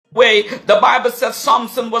way. The Bible says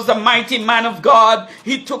Samson was a mighty man of God.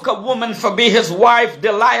 He took a woman for be his wife,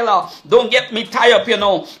 Delilah. Don't get me tied up, you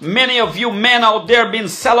know. Many of you men out there being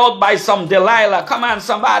sold out by some Delilah. Come on,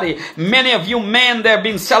 somebody. Many of you men there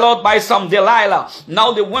being sold out by some Delilah.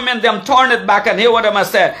 Now the women them turn it back and hear what them I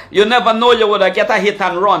say. You never know you would get a hit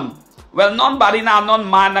and run. Well, nobody now, none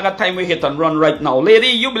man, I got time we hit and run right now. Lady,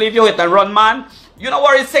 you believe you hit and run, man? You know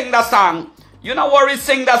where he sing that song? You know where he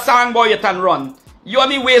sing that song, boy, hit and run? You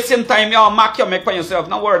only wasting time, you mark your make for yourself.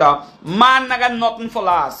 No word of man, I got nothing for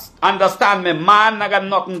last. Understand me? Man, I got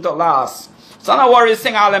nothing to last. So no worry,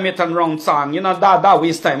 sing all them hit and run song. You know, that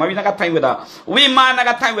waste time. We not got time with that. We man, I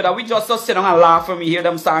got time with that. We just sit down and laugh when we hear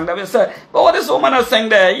them song. That we say, but what this woman is saying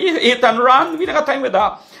there? Hit and run? We not got time with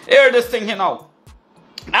that. Hear this thing here now.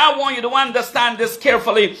 I want you to understand this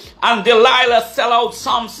carefully. And Delilah sell out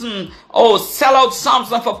Samson. Oh, sell out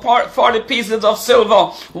Samson for 40 pieces of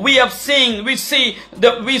silver. We see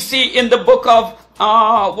in the book of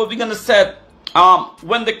what we're gonna say,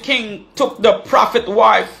 when the king took the prophet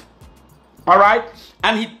wife, all right,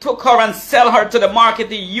 and he took her and sell her to the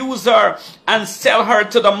market. He used her and sell her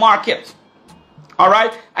to the market. All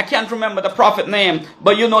right, I can't remember the prophet name,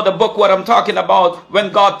 but you know the book what I'm talking about.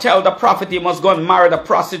 When God tell the prophet he must go and marry the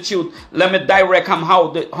prostitute. Let me direct him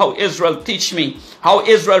how Israel teach me, how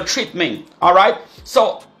Israel treat me. All right,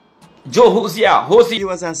 so Hosea.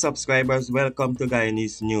 Viewers and subscribers, welcome to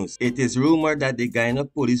Guyanese News. It is rumored that the Guyana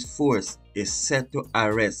police force is set to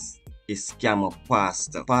arrest a scammer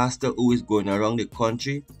pastor who is going around the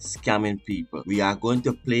country scamming people. We are going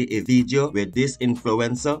to play a video with this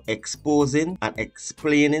influencer exposing and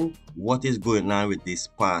explaining what is going on with this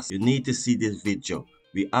pastor. You need to see this video.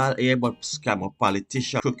 We all hear about scammer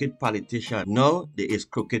politician, crooked politician. Now there is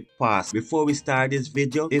crooked pastor. Before we start this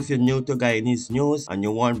video, if you're new to Guyanese News and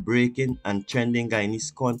you want breaking and trending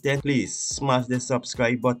Guyanese content, please smash the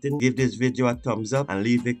subscribe button, give this video a thumbs up, and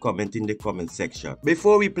leave a comment in the comment section.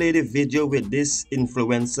 Before we play the video with this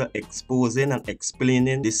influencer exposing and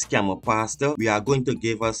explaining this scammer pastor, we are going to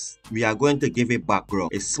give a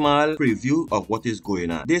background, a small preview of what is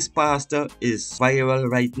going on. This pastor is viral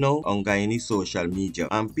right now on Guyanese social media.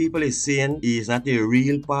 And people is saying he is not a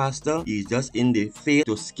real pastor, he's just in the faith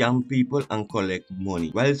to scam people and collect money.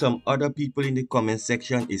 While some other people in the comment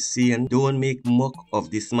section is saying don't make muck of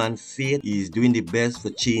this man's faith, he is doing the best for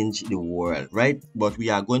change the world, right? But we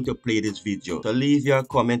are going to play this video. So leave your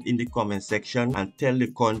comment in the comment section and tell the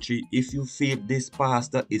country if you feel this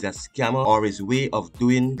pastor is a scammer or his way of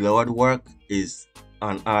doing Lord work is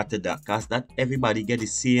unorthodox, cause that everybody get the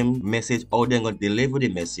same message, how they gonna deliver the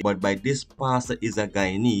message. But by this pastor is a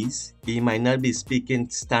Guyanese, he might not be speaking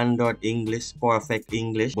standard English, perfect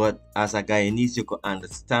English, but as a Guyanese you could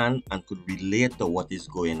understand and could relate to what is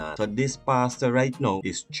going on. So this pastor right now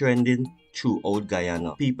is trending throughout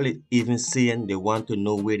Guyana. People even saying they want to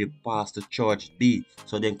know where the pastor church be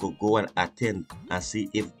so they could go and attend and see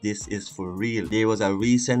if this is for real. There was a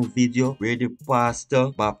recent video where the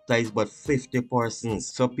pastor baptized but 50 persons.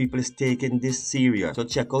 So people is taking this serious. So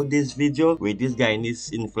check out this video with this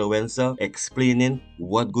Guyanese influencer explaining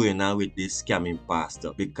what's going on with this scamming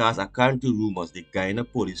pastor. Because according to rumors, the Guyana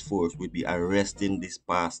police force will be arresting this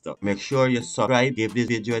pastor. Make sure you subscribe, give this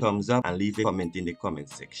video a thumbs up, and leave a comment in the comment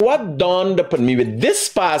section. What dawned upon me with this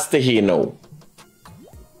pastor here now,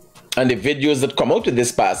 and the videos that come out with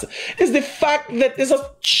this pastor, is the fact that there's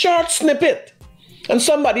a short snippet and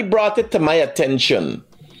somebody brought it to my attention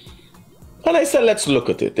and I said, let's look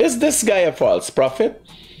at it. Is this guy a false prophet,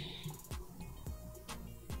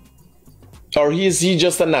 or is he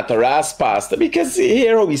just a nataras pastor? Because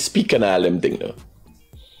here how we speak and all them thing now,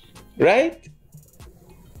 right?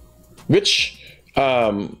 Which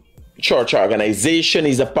church organization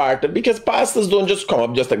is a part of, because pastors don't just come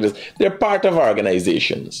up just like this. They're part of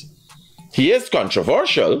organizations. He is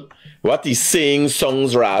controversial. What he's saying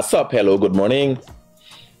songs ras up. Hello, good morning.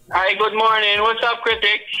 Hi, good morning. What's up,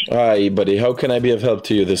 critics? Hi, buddy. How can I be of help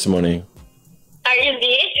to you this morning? Are you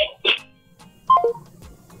there?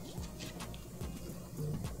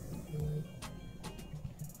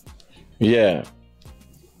 Yeah.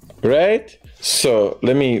 Right? So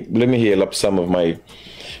let me heal up some of my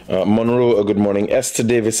Monroe, a good morning. Esther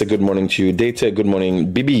Davis, a good morning to you. Data, good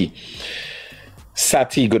morning. Bibi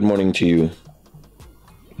Sati, good morning to you.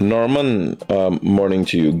 Norman, morning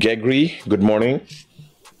to you. Gegri, good morning.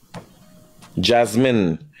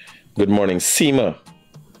 Jasmine, good morning. Seema,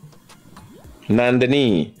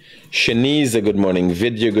 Nandini, Shanice, a good morning.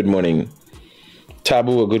 Vidya, good morning.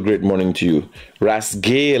 Tabu, a great morning to you.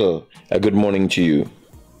 Rasgale, a good morning to you.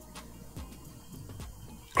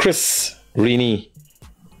 Chris, Rini,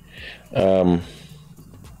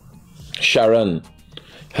 Sharon,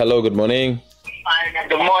 Hello, good morning.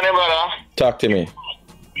 Good morning, brother. Talk to me.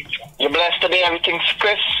 You blessed today? Everything's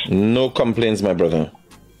Chris? No complaints, my brother.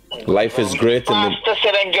 Life is great. Pastor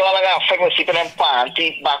said them girl got affect me sleeping in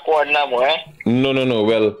panties backward now, boy. No.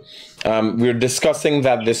 Well, we're discussing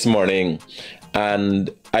that this morning, and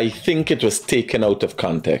I think it was taken out of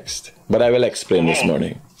context. But I will explain this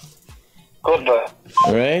morning. Good, bro.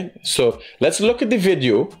 All right? So let's look at the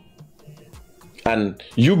video, and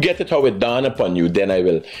you get it how it dawned upon you. Then I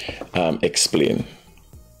will explain.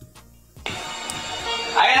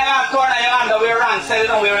 I ain't gonna turn your underwear around, say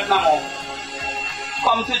don't wear it no more.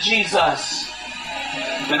 Come to Jesus.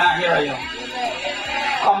 When I hear you.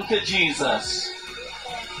 Come to Jesus.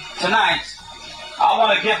 Tonight, I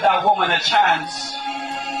want to give that woman a chance.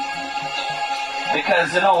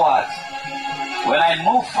 Because you know what? When I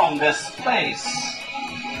move from this place,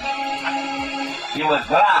 you were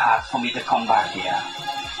glad for me to come back here.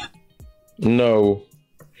 No.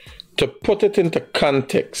 To put it into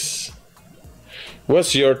context,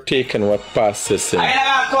 what's your take on what Pastor said? I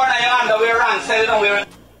ain't gonna turn your underwear around, say don't wear it.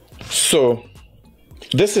 So,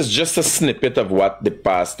 this is just a snippet of what the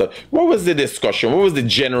pastor, what was the discussion? What was the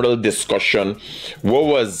general discussion? What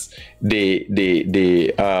was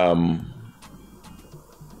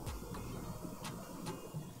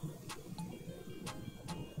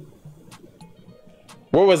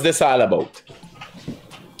what was this all about?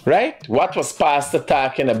 Right? What was pastor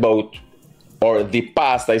talking about? Or the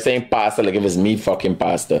pastor, I'm saying pastor like it was me fucking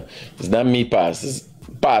pastor. It's not me pastor, it's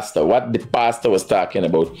pastor. What the pastor was talking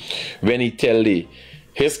about when he tell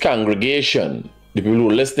his congregation, the people who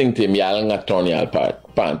are listening to him,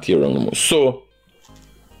 so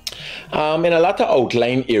in a lot of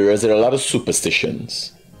outlying areas, there are a lot of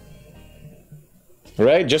superstitions.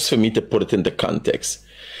 Right? Just for me to put it into context.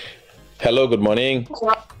 Hello, good morning.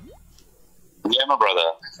 Yeah, my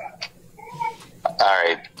brother. All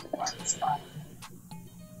right.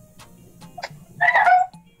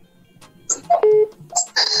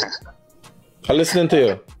 I'm listening to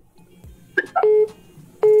you.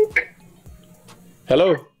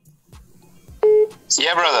 Hello?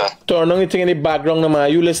 Yeah, brother. Turn on anything in the background,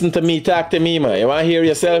 man. You listen to me, talk to me, man. You want to hear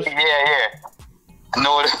yourself? Yeah.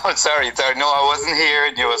 No, sorry. No, I wasn't here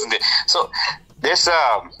and you wasn't there. So, this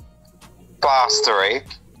pastor, right,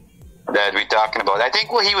 that we're talking about, I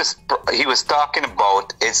think what he was talking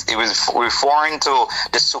about is it was referring to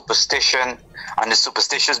the superstition and the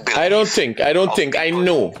superstitious belief. I don't think. I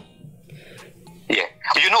know. Yeah,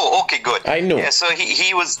 you know. Okay, good. I know. Yeah, so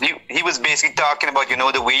he was basically talking about, you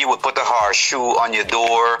know, the way you would put a horseshoe on your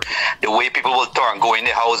door, the way people will go in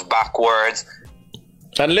the house backwards,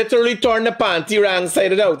 and literally turn the panty wrong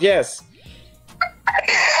side out. Yes.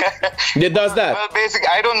 It does that. Well, basically,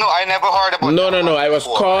 I don't know. I never heard about. No. I was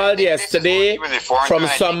called yesterday from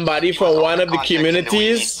somebody from one of the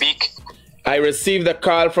communities. I received a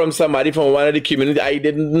call from somebody from one of the communities. I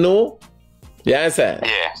didn't know. Yeah, sir.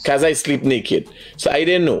 Yeah. Because I sleep naked, so I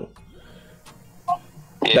didn't know.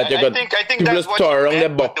 Yeah, that you got I think people that's what store around the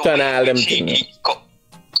box and all them things.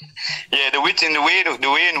 Yeah, the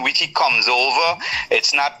way in which he comes over,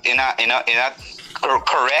 it's not in a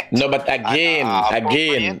correct. No, but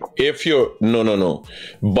again, if you no.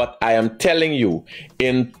 But I am telling you,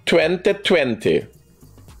 in 2020,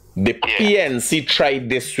 the PNC tried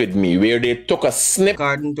this with me, where they took a snip.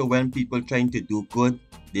 According to when people trying to do good,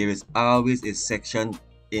 there is always a section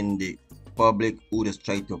in the public who just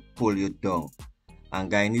try to pull you down.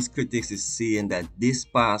 And Guyanese critics is saying that this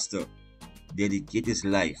pastor dedicated his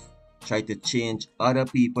life, try to change other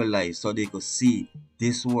people's lives so they could see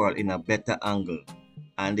this world in a better angle.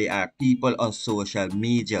 And there are people on social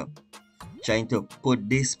media trying to put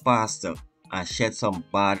this pastor and shed some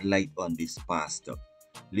bad light on this pastor.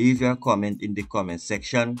 Leave your comment in the comment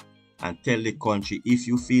section and tell the country if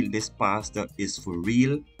you feel this pastor is for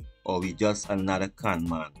real or we just another con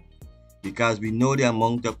man. Because we know the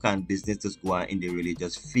amount of con businesses go on in the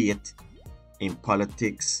religious faith, in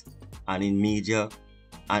politics, and in media,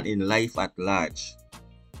 and in life at large.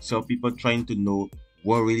 So people trying to know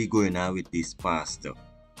what really going on with this pastor.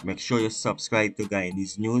 Make sure you subscribe to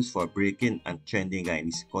Guyanese News for breaking and trending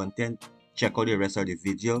Guyanese content. Check out the rest of the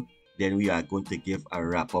video. Then we are going to give a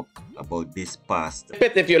wrap up about this pastor.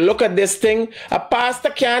 But if you look at this thing, a pastor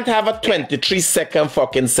can't have a 23-second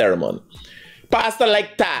fucking sermon. Pastor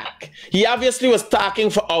like talk. He obviously was talking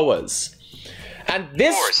for hours. And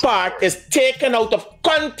this part is taken out of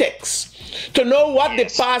context. To know what the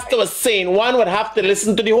pastor was saying, one would have to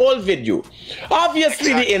listen to the whole video.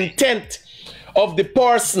 Obviously, the intent of the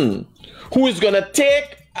person who is going to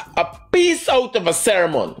take a piece out of a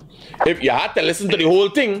sermon. If you had to listen to the whole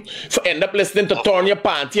thing, for end up listening to turn your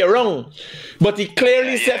panty around. But he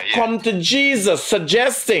clearly said, come to Jesus,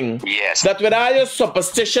 suggesting that with all your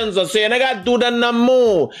superstitions and saying, I gotta do that no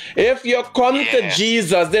more. If you come to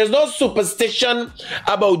Jesus, there's no superstition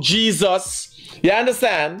about Jesus. You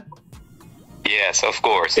understand? Yes, of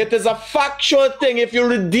course. It is a factual thing. If you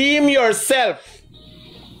redeem yourself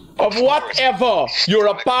of whatever you're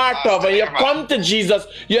a part of and you come to Jesus,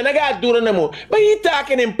 you're not gonna do it no more. But he's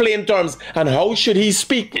talking in plain terms. And how should he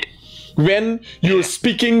speak when you're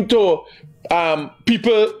speaking to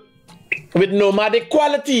people with nomadic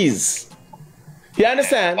qualities? You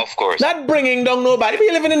understand? Of course. Not bringing down nobody. But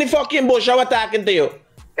you're living in the fucking bush. I was talking to you.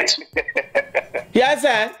 You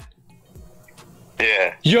understand?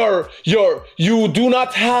 Yeah. You do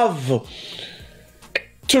not have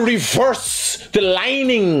to reverse the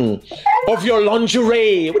lining of your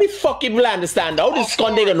lingerie. What the fuck you will understand? How this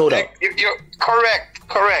cunt they gonna know that? You're correct.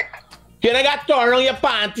 You ain't got to turn on your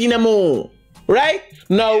panty no more. Right?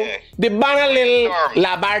 Now, the ban a little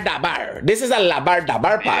labar dabar. This is a labar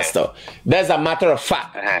dabar pastor. That's a matter of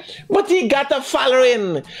fact. But he got a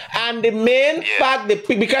following. And the main fact,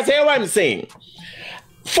 because hear what I'm saying.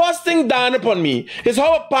 First thing down upon me is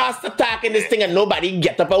how a pastor talking this thing and nobody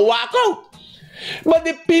get up and walk out. But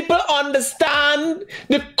the people understand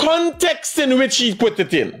the context in which he put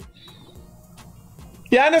it in.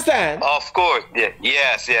 You understand? Of course. Yeah.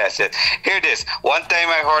 Yes. Hear this. One time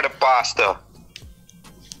I heard a pastor.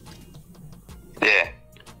 Yeah.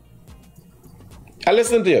 I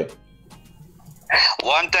listen to you.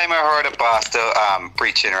 One time I heard a pastor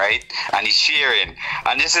preaching, right? And he's sharing.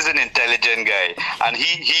 And this is an intelligent guy. And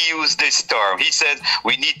he used this term. He said,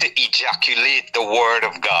 we need to ejaculate the word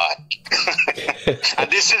of God.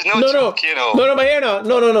 And this is no joke, you know. No, but here now.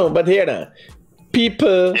 No, but here now.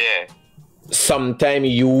 People sometimes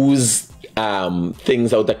use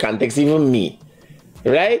things out of context, even me.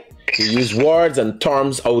 Right? You use words and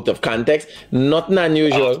terms out of context. Nothing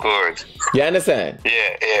unusual. Of course. You understand?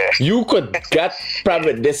 Yeah. You could get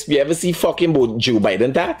probably this. You ever see fucking Joe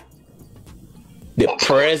Biden talk? The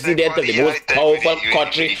president of the most powerful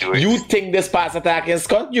country. You think this pastor talking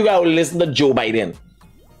Scott? You gotta listen to Joe Biden.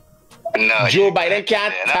 No. Joe Biden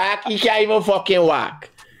can't talk. He can't even fucking walk.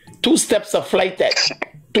 2 steps of flight that.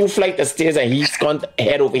 2 flight of stairs and he's gone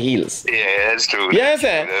head over heels. Yeah, that's true. You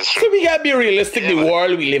understand? So we gotta be realistic. The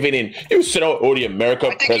world we living in. You sit out, the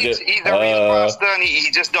American president. He's a real pastor and he's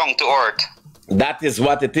just down to earth. That is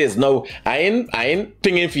what it is. Now, I ain't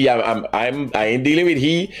thinking for you. I ain't dealing with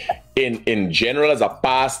he in general as a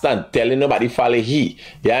pastor and telling nobody follow he.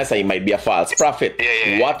 Yes, he might be a false prophet.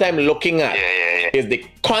 What I'm looking at is the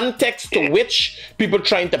context to which people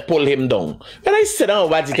trying to pull him down. When I sit down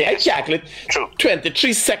and watch it, I calculate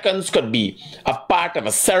 23 seconds could be a part of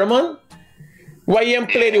a sermon. Why you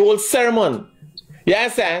play the whole sermon? You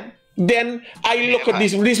understand? Then I look at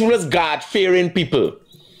these was God-fearing people.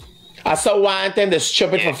 I saw one time the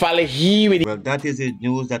stupid for follow he with. Well, that is the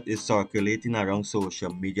news that is circulating around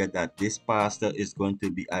social media that this pastor is going to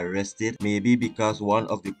be arrested. Maybe because one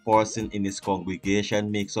of the person in his congregation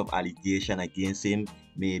makes some allegation against him,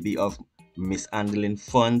 maybe of mishandling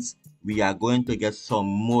funds. We are going to get some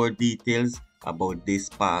more details about this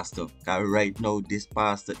pastor. Because right now, this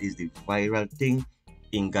pastor is the viral thing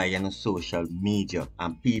in Guyana social media.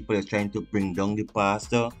 And people are trying to bring down the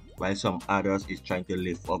pastor, while some others is trying to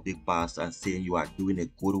lift up the pastor and saying you are doing a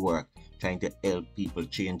good work, trying to help people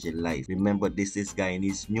change their life. Remember, this is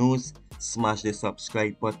Guyanese News. Smash the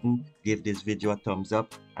subscribe button, give this video a thumbs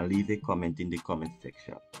up, and leave a comment in the comment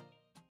section.